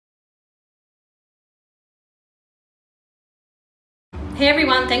Hey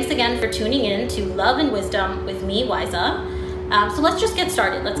everyone, thanks again for tuning in to Love and Wisdom with me, Wiza. So let's just get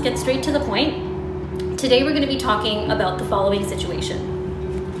started. Let's get straight to the point. Today we're going to be talking about the following situation.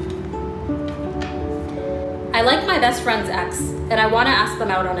 I like my best friend's ex and I want to ask them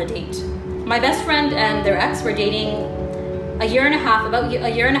out on a date. My best friend and their ex were dating about a year and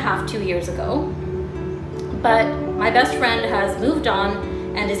a half, 2 years ago. But my best friend has moved on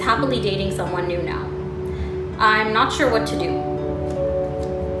and is happily dating someone new now. I'm not sure what to do.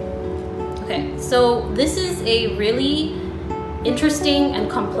 Okay, so this is a really interesting and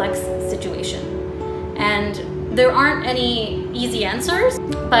complex situation. And there aren't any easy answers,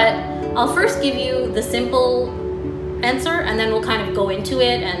 but I'll first give you the simple answer and then we'll kind of go into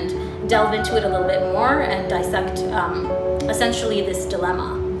it and delve into it a little bit more and dissect essentially this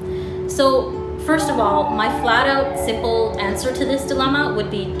dilemma. So first of all, my flat out simple answer to this dilemma would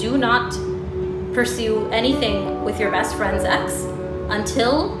be do not pursue anything with your best friend's ex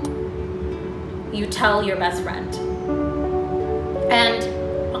until you tell your best friend. And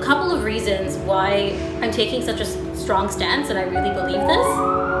a couple of reasons why I'm taking such a strong stance and I really believe this.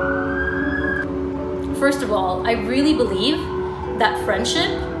 First of all, I really believe that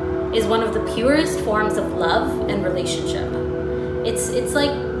friendship is one of the purest forms of love and relationship. It's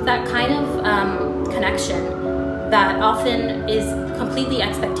like that kind of connection that often is completely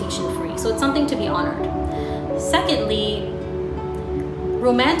expectation free. So it's something to be honored. Secondly,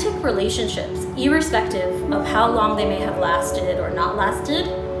 romantic relationships, irrespective of how long they may have lasted or not lasted,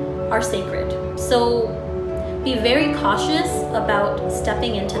 are sacred. So be very cautious about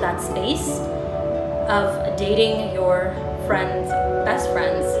stepping into that space of dating your best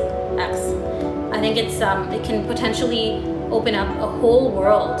friend's ex. I think it can potentially open up a whole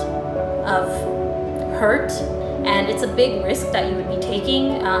world of hurt, and it's a big risk that you would be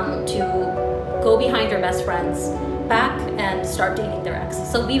taking to go behind your best friend's back and start dating their ex.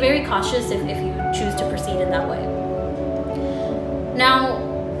 So be very cautious if you choose to proceed in that way. Now,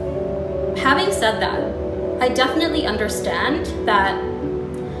 having said that, I definitely understand that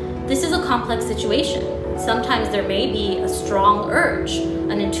this is a complex situation. Sometimes there may be a strong urge,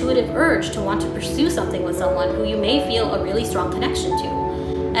 an intuitive urge to want to pursue something with someone who you may feel a really strong connection to.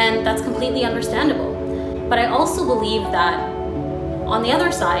 And that's completely understandable. But I also believe that on the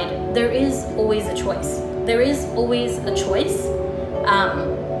other side, there is always a choice. There is always a choice.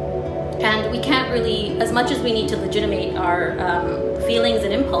 And we can't really, as much as we need to legitimate our feelings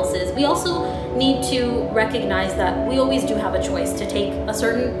and impulses, we also need to recognize that we always do have a choice to take a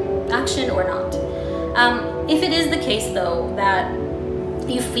certain action or not. If it is the case though, that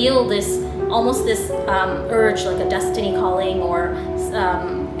you feel almost this urge, like a destiny calling, or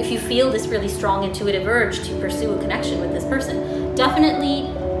if you feel this really strong intuitive urge to pursue a connection with this person, definitely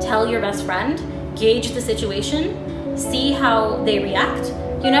tell your best friend, gauge the situation, see how they react.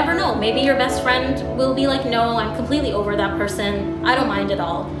 You never know, maybe your best friend will be like, no, I'm completely over that person, I don't mind at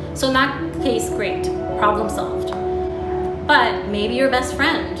all. So in that case, great, problem solved. But maybe your best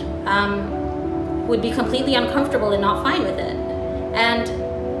friend would be completely uncomfortable and not fine with it. And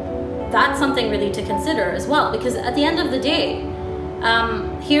that's something really to consider as well, because at the end of the day,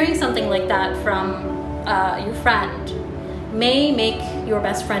 hearing something like that from your friend may make your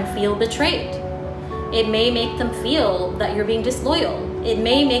best friend feel betrayed. It may make them feel that you're being disloyal. It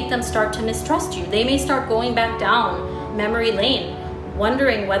may make them start to mistrust you. They may start going back down memory lane,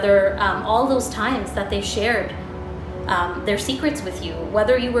 wondering whether all those times that they shared their secrets with you,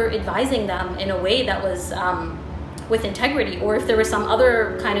 whether you were advising them in a way that was with integrity, or if there was some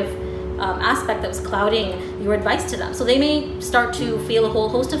other kind of aspect that was clouding your advice to them. So they may start to feel a whole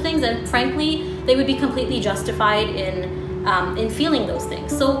host of things, and frankly, they would be completely justified in feeling those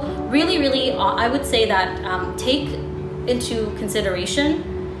things. So really, I would say that take into consideration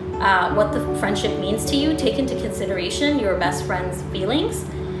what the friendship means to you, take into consideration your best friend's feelings,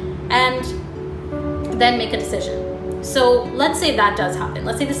 and then make a decision. So let's say that does happen.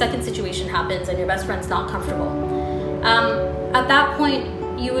 Let's say the second situation happens and your best friend's not comfortable. At that point,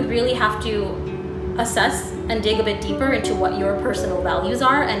 you would really have to assess and dig a bit deeper into what your personal values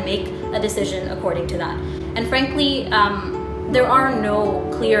are and make a decision according to that. And frankly, there are no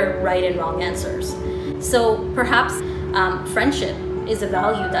clear right and wrong answers. So perhaps friendship is a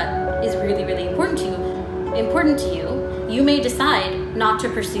value that is really important to you. You may decide not to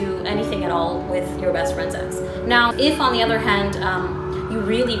pursue anything at all with your best friend's ex. Now, if on the other hand, you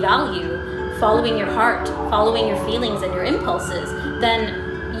really value following your heart, following your feelings and your impulses, then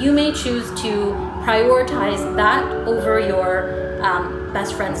you may choose to prioritize that over your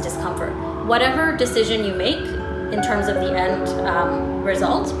best friend's discomfort. Whatever decision you make in terms of the end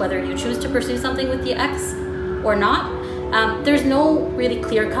result, whether you choose to pursue something with the ex or not, There's no really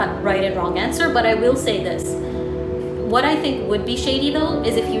clear-cut right and wrong answer, but I will say this. What I think would be shady though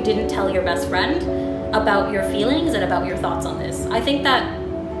is if you didn't tell your best friend about your feelings and about your thoughts on this. I think that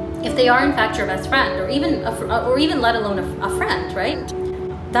if they are in fact your best friend, or even let alone a friend, right?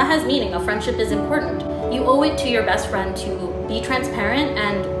 That has meaning. A friendship is important. You owe it to your best friend to be transparent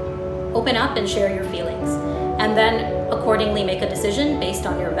and open up and share your feelings, and then accordingly make a decision based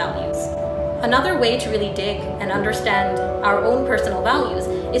on your values. Another way to really dig and understand our own personal values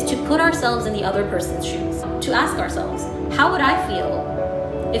is to put ourselves in the other person's shoes. To ask ourselves, how would I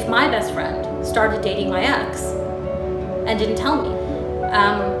feel if my best friend started dating my ex and didn't tell me?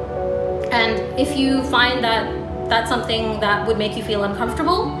 And if you find that that's something that would make you feel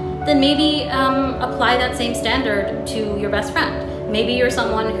uncomfortable, then maybe apply that same standard to your best friend. Maybe you're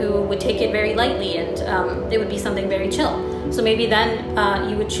someone who would take it very lightly and it would be something very chill. So maybe then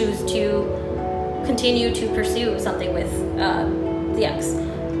you would choose to continue to pursue something with the ex.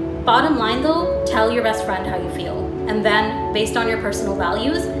 Bottom line though, tell your best friend how you feel, and then based on your personal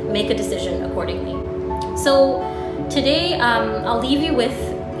values, make a decision accordingly. So today I'll leave you with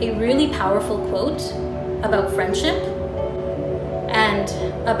a really powerful quote about friendship and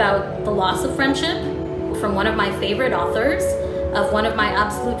about the loss of friendship from one of my favorite authors of one of my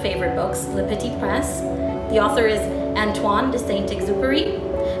absolute favorite books, Le Petit Prince. The author is Antoine de Saint-Exupéry,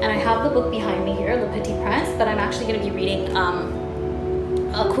 and I have the book behind me here, Le Petit Prince, but I'm actually going to be reading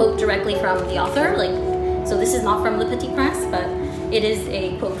a quote directly from the author. So this is not from Le Petit Prince, but it is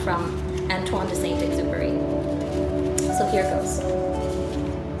a quote from Antoine de Saint-Exupéry. So here goes.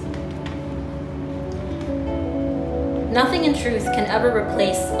 Nothing in truth can ever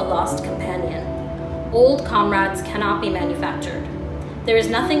replace a lost companion. Old comrades cannot be manufactured. There is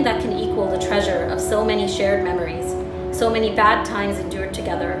nothing that can equal the treasure of so many shared memories, so many bad times endured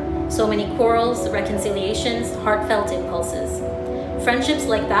together, so many quarrels, reconciliations, heartfelt impulses. Friendships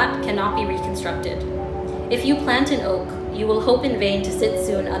like that cannot be reconstructed. If you plant an oak, you will hope in vain to sit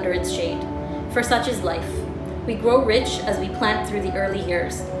soon under its shade. For such is life. We grow rich as we plant through the early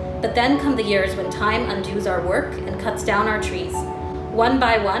years, but then come the years when time undoes our work and cuts down our trees. One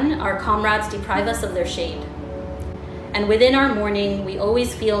by one, our comrades deprive us of their shade. And within our mourning, we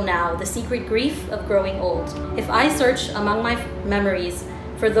always feel now the secret grief of growing old. If I search among my memories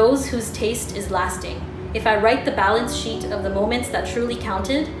for those whose taste is lasting, if I write the balance sheet of the moments that truly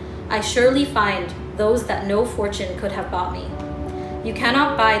counted, I surely find those that no fortune could have bought me. You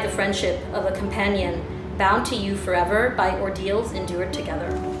cannot buy the friendship of a companion bound to you forever by ordeals endured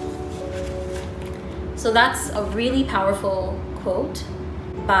together. So that's a really powerful quote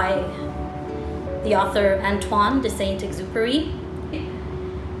by the author Antoine de Saint-Exupéry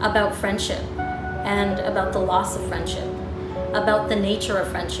about friendship and about the loss of friendship, about the nature of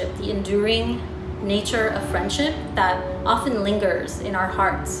friendship, the enduring nature of friendship that often lingers in our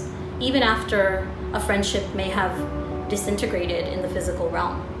hearts, even after a friendship may have disintegrated in the physical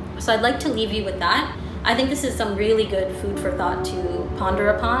realm. So I'd like to leave you with that. I think this is some really good food for thought to ponder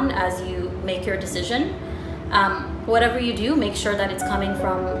upon as you make your decision. Whatever you do, make sure that it's coming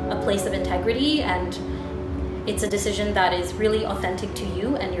from a place of integrity and it's a decision that is really authentic to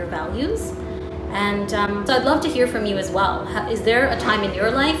you and your values. And so I'd love to hear from you as well. Is there a time in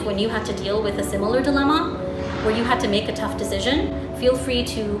your life when you had to deal with a similar dilemma, where you had to make a tough decision? Feel free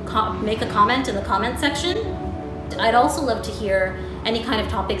to make a comment in the comment section. I'd also love to hear any kind of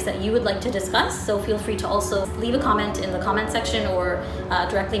topics that you would like to discuss, so feel free to also leave a comment in the comment section or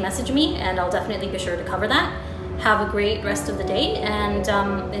directly message me, and I'll definitely be sure to cover that. Have a great rest of the day and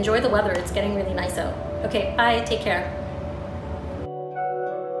enjoy the weather. It's getting really nice out. Okay, bye, take care.